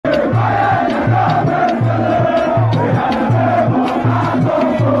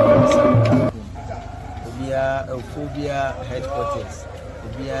phobia headquarters.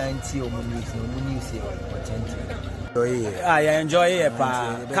 Phobia anti omunisi I enjoy it,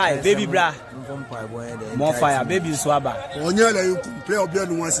 Kai, baby bra. More fire, baby swabber. Only you can play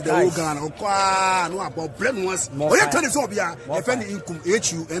obian once the organ or qua no about blend once. Oh, you turn it up here. If any income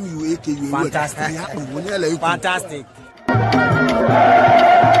HUMUAKU. Fantastic. Fantastic.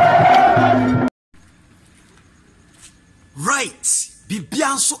 Right.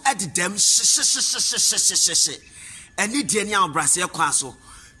 Bibianso edit them. Any Daniel Brasil Quaso.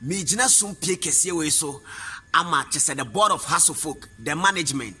 Me jina sum pie kese we so. Ama just the board of Hasselfolk, the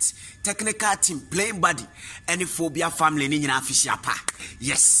management, technical team, playing body, any phobia family in official pa.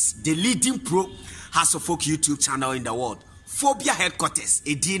 Yes, the leading pro Hasselfolk YouTube channel in the world. Phobia headquarters,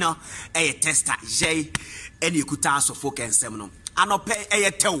 a dinner, a tester, J, any kuta Hasselfolk and seminal. Anope a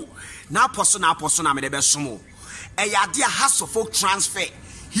tell. Now persona me the best sumo. A yadia Hasselfolk transfer.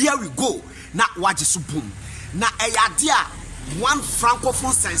 Here we go. Not watch it boom. Na a yadia one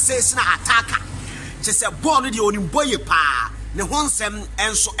francophone sensational attacker. Just a born the only boy pa. Ne honsem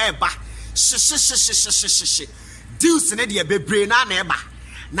enso eba. Deals in the baby na neba.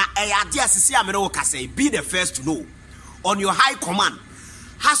 Na eyadia sisi amero kase be the first to know. On your high command,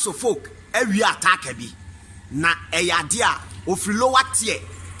 Hasselfolk every attack bi. Na eyadia ofri lower tier.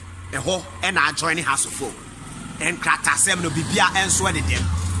 Eho ena joining Hasselfolk. En krata sem no bibia enso de dem.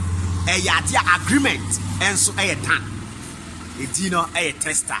 Eyadia agreement enso eyetan. Edino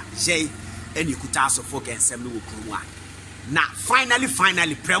tester J. Any kuta so folk and sem no kurwa na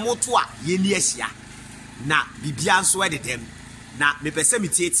finally premo to a yeni asia na bibia so de dem na me pese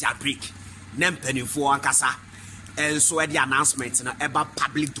metie break na mpanimfo ankasa enso the announcement na eba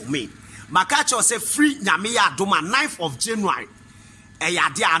public domain makacho say free nyame ya doma 9th of January ya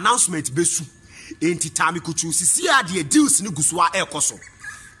the announcement besu entitami kutu sisi ya the deals ni guswa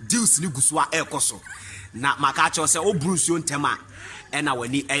ekoso na makacho say obrunsio ntema ena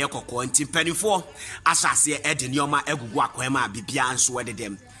wani eyekoko nti penifo asase ede nioma egugu akwema bibia nso ede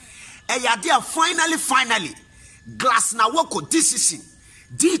dem eyade finally glass na Awako decision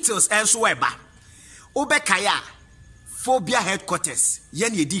details enso eba obekaya phobia headquarters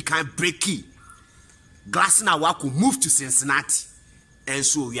yen yedi kan breaky glass na Awako move to Cincinnati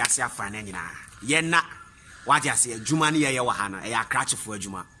enso wiase afana nyina yenna waje ase adwuma ne ye wahana eya krachefo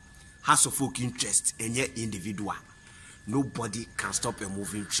adwuma Hasselfolk interest enye individual. Nobody can stop a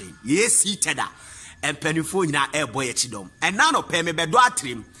moving train. Yes, seated and penifo na air boy chidom. And now no pay me bedo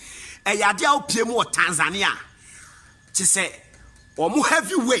atrim. E yadia opiemu Tanzania. Ti say omu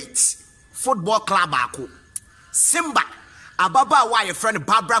heavyweight football club ako. Simba ababa wa your friend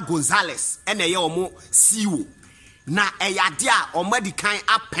Barbara Gonzalez ene ye omu CEO. Na e yadia omadi kan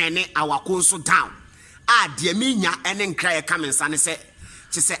apene Awako nso down. De minya ene nkra ye kamensa ne say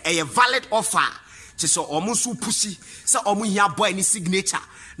ti say a valid offer. So omusu pussy, so omu ya boy ni signature,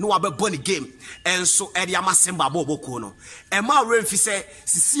 no wabe bonny game, and so Eddie Amasemba Bobo Kono. And my Renfi say,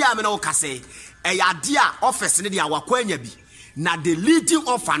 Sisia Meno Case, a yadia office in the Awako bi. Na the leading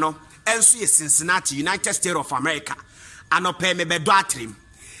offer no, and so Cincinnati, United States of America, and no pay me bedwatrim.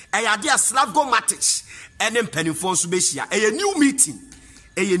 A yadia Slavko Matic, and then Penifon Subesia, a new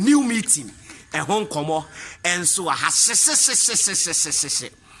meeting, a home como, and so a has.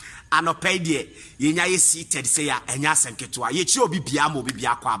 Anopedie yenya ye seated say ya enya senketwa ye chi obi bia mo obi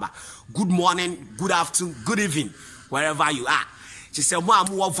bia kwaba. Good morning, good afternoon, good evening wherever you are. She said mo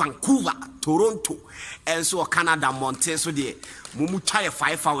amu Vancouver, Toronto and so Canada Montreal so de mumu twa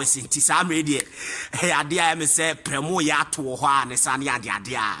 5 hours in tisa amre de e ade a me say premo ya to ho a ne sane ade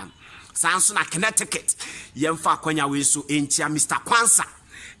ade a sanso na Connecticut yemfa kwanya we so entia Mr. Kwansa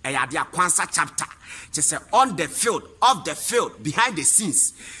e ade a Kwansa chapter. She said on the field, off the field, behind the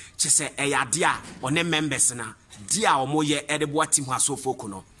scenes. She said, Eyadia, on the members na, dear Omoye, Edebo team Hasselfolk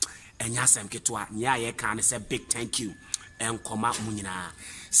no, and Yasem Ketua, Nya ye can say big thank you, and Koma Munina.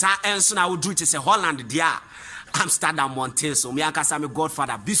 Sa Enson, I would do it to say Holland, dear Amsterdam Montreal, so me Akasame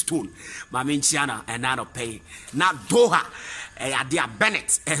Godfather, Bistone, Maminchiana, and Nano Pay, not Doha, Eyadia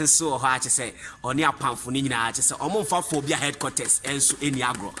Bennett, and so her to say, Onia Pamfunina, to say, Omonfa Phobia headquarters, and so in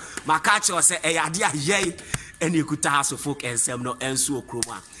Yagro. Makacho say, Eyadia, yay, and you could Hasselfolk and Semno, and so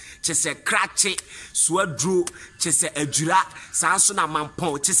Kruma. Chese krache swadru chese ejura sanso na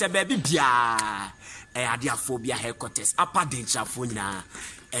mampon chese baby bia adia phobia headquarters upper danger fo nyina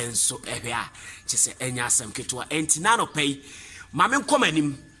enso ehia chese enya asem ketua entina no pay mame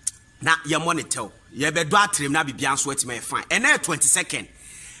nkomanim na ye monitor ye bedo atrem na bibia nso atima e fine ene 22nd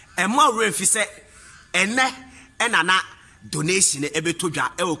ema refi se ene na donation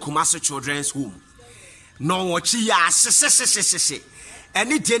ebetodwa e Okumaso children's home no wochi ya se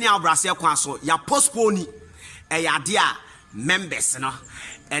any Daniel Brasil Kwaso, ya postpone Eyadia members no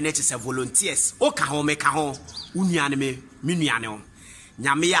and it is a volunteers oka ho meka ho unuane me nuane ho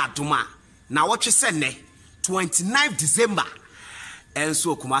nyame ya adoma na what you say ne 29 December and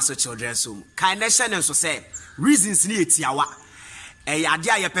so Kumaso children's home kind nation and so say reasons ni etiawa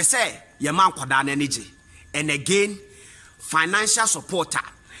eyadia ye pese ye man kwada na neje and again financial supporter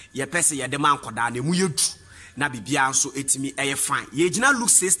ye pese ye de man kwada na mu yedu na bibia so etimi eye fine ye gina look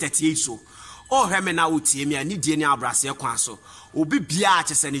 638 so oh heme na wotie me ani die ni abrase kwan so obi bia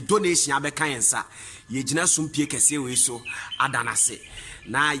chese ni donation abeka yensa ye gina sumpie kese we so adanase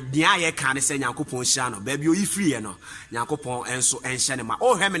na dia ye kan se nyankopon hia no ba bi oyi free ye no nyankopon enso enhye ne ma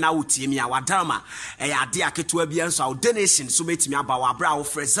oh heme na wotie me awadama ade aketo bia enso aw donation so betimi aba wa bra wo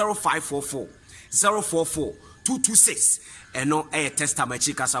frɛ 0544 044 226 eno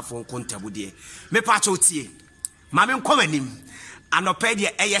testament kasa fon kontabu de me pa cha otie ma me nkomanim anope de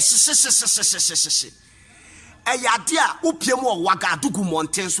hyehyehyehyehye ade a upiem o waga adugu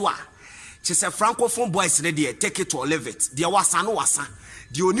mountain so a chese francophone boys ne de take it or leave it de wasa no wasa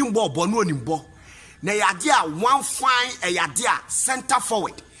de onimbo obo no onimbo na ade a one fine ade a center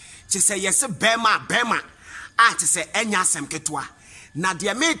forward chese yese bema a chese enya asem ketoa na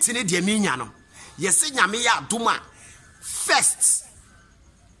de meti ne de minya no yese nyame ya adoma first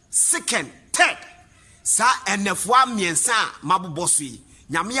second third sa enefua miensa maboboso yi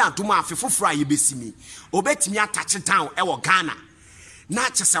nyame ya adoma afefofra ye besimi obetimi attach down ewo Ghana na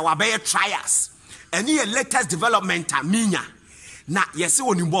chese wabaye trials any latest development minya na yese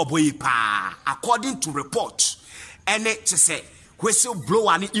onimbo boyi pa according to report ene chese whistle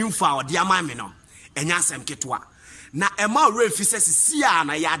blower ni info odi amame no enya asem ketwa na ema refi sia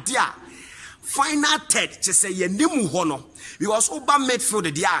na yade a final third chese ye nimu ho no because over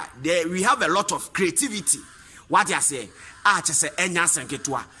midfield there we have a lot of creativity what you say chese enya asem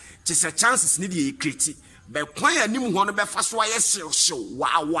ketwa chese chances ni dey create be kwan ya nimu ho no be fa so aye hyew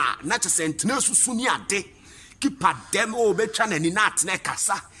wa na chese ntena susu ni ade keeper dem o betwa na ni na atena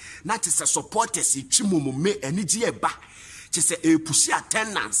kasa na chese supporters itwimumume anigi eba chese push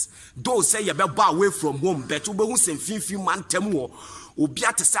attendance those say you be away from home but we hu sem finfin man tem wo obi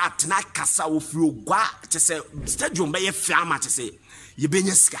atese atena kasa ofiri ogwa chese stadium be ye fiama chese ye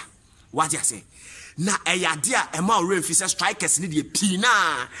benya sika what you say na eyade a ema oremfi se strikers ni de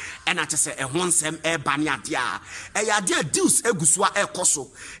pina ena chese ehonsem e bane ade a eyade a deals eguso a ekoso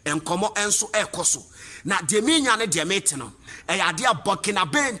enkomo enso ekoso na de minya ne de mete no eyade a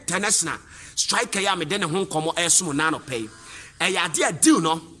Burkinabe international striker ya me de ne ho nkomo esom na no pay eyade a deal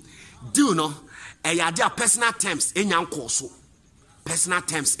no eyade a personal terms enyankoso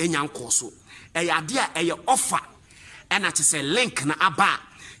eyade a eye offer ena chese link na aba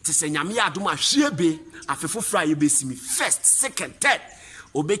chese nyame ya adoma hwiebe afefofra ye besimi first second third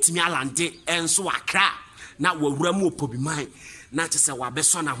obetimi alande enso akra na wawura mu opobiman na chese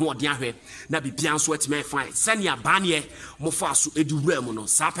wabeso na ho ode ahwe na bibia nso atime fine sane abane mofa so eduwura mu no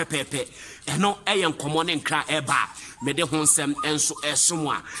sa pepepe eno eye nkomo ne nkra eba mede ho nsem enso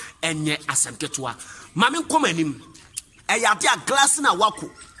esomo a enye asemketoa mame nkomanim eyade a glass na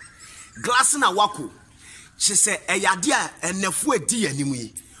Awako chese eyade a enefu edi animu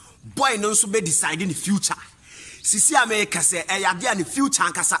yi boy no nso be decide in the future sisi America say eyade a ne future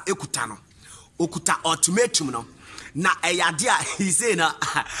ankasa ekuta no okuta ultimatum no na eyade a he say na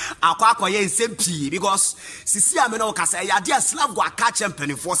akwa ye nsem because sisi America no kasa eyade a Slavko aka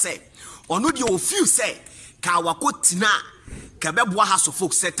champion for say ono de o feel say ka Awako tina ka beboa ha so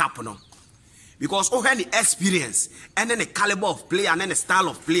folk set up no because any experience and then the caliber of player and then the style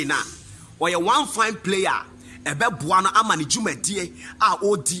of play now or you one fine player beboa no amani jumedie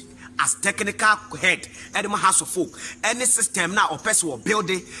odi as technical head and the house of folk any system now or person or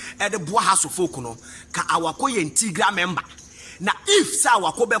building and the boa house of folk no ka Awako ye integral member na if sa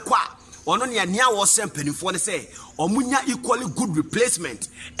Awako be kwa ono ne ania wo sempanifo ne say omunya equally good replacement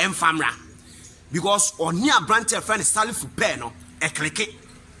and famra because onia branch friend Slavko pair no e click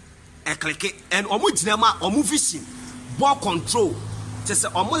and omu jinema omu vision ball control just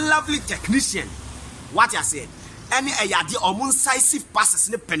omu lovely technician what you say any eyade omu incisive passes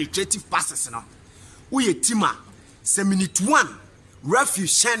ne penetrative passes no uye tima se minute 1 refuge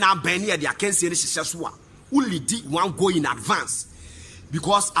shena ben here their can say ne hihye so a u lead one go in advance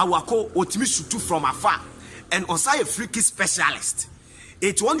because Awako otimi shoot from afar and osai a free kick specialist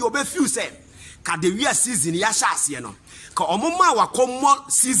it one you be feel say ka the year season ya sha ase no ka omoma Awako mo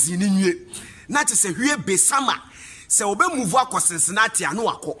season nwie na che se hwie be sama se obe move akọ Cincinnati anu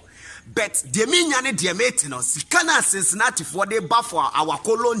akọ but the minya ne the mate no sikana Cincinnati for the buff for our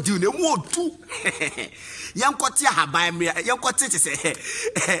colon do ne mo tu yankote haban me yankote say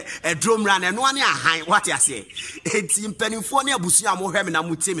a drum run and one ahan what you say enti mpanimfo ne abusua mo hwem na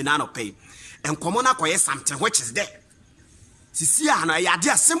mutemi na no pay and common akoye something which is there sisi ana ya de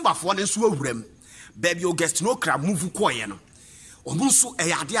asemba fo ne so awuram baby August no kra move koye no omunso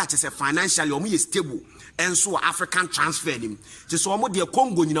ya de a chese financially omu ye stable enso African transfer nim chese omu de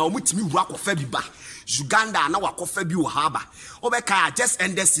Congo nyina omu timi wu akofa bi ba Uganda na wakofa bi wo haba obeka just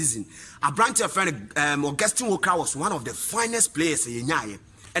end the season a branch of friend Augustine Okra was one of the finest players yenyaye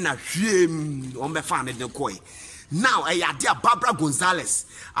and a hwem ombefa ne de koy now ya de Barbara Gonzalez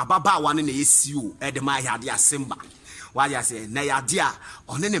ababa one na ECU e de ma ya de asemba why you say na ya dia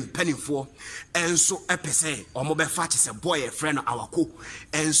one ne mpanimfo enso epese omobefa chese boy a friend Awako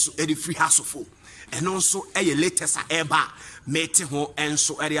enso e de free hasofo eno nso eye latest eba mete ho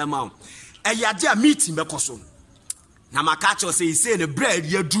enso area ma ya dia meeting bekoso na makacho say ne bread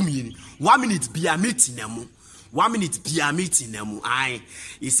ya dumi 1 minute be a meeting na mu 1 minute be a meeting na mu ai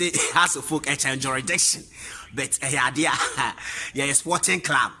he say hasofo exchange rejection but ya dia ya sporting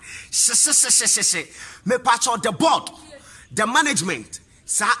club me patch out the board the management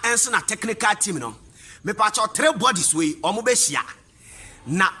sa enso na technical team no me patch out 3 bodies we omo be hia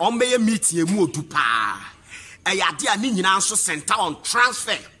na omo ye meeting emu odu pa ya dia ni nyina nso center on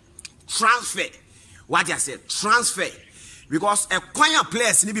transfer what you say transfer because a choir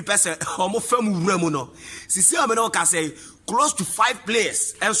players ni be person omo fam wura mu no sisi o me no ka say close to 5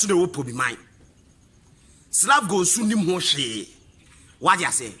 players enso dey wo be mine Slavko su nim ho hwe what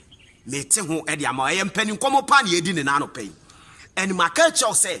you say me te ho e de ama e mpani nkomo pa na edi ne na no pay and my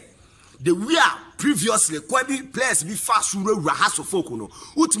culture say the we are previously kwabi players be fast wura haso folk no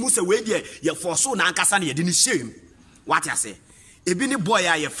utimu say we dey ye for so na ankasa na ye de ni shame what you say ebi ni boy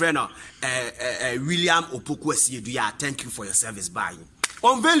ya ye friend William Opoku Asiedu ya thank you for your service bye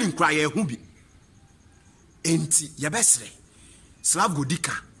unveiling cry ye hu bi enti ye besre Slavko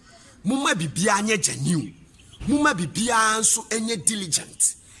dika mumma bibia anya genuine mumma bibia nso enye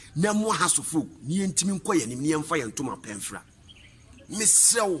diligent na mo hasofo ni entimi nkoye ni emfa ye ntoma penfra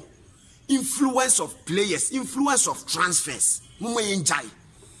misrew influence of players influence of transfers mumma ye njai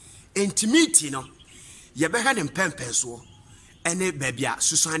intimity no ye be ha ne mpempen so ene babia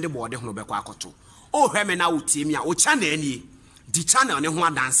susande board ho be kwa akoto o hweme na wotimi a o channel ani di channel ne ho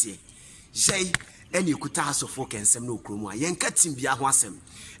adanse jey ene kuta hasofo kensem na okromu a yenka tim bia ho asem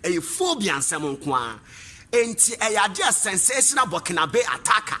e phobia nsem nko a enti eyade a sensational Burkinabe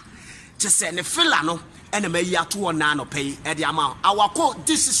attacker just ne fila no ene mayi ato na no pay e de ama Awako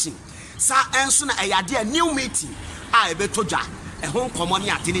decision sa enso na eyade a new meeting a ebetodwa e ho nkomo ne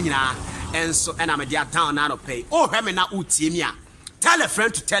ade ne nyina enso ena me dia down na no pay o hweme na utiemi a tell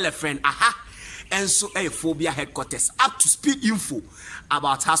a friend aha enso e phobia headquarters up to speed info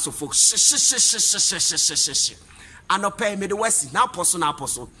about house of folks and pay me the west now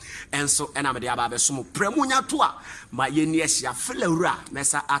apostle enso ena me dia ba be so pramunya to a ma ye ni ehia flewura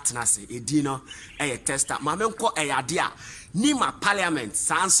mesa atnase edi no e tester ma me nko e yade a ni ma parliament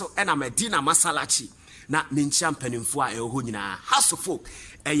sanso ena me di na masalachi na menchia mpanimfo a eho nyina house of folk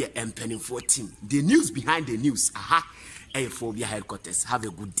eye mpanimfo team the news behind the news aha eye phobia headquarters have a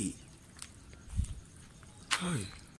good day.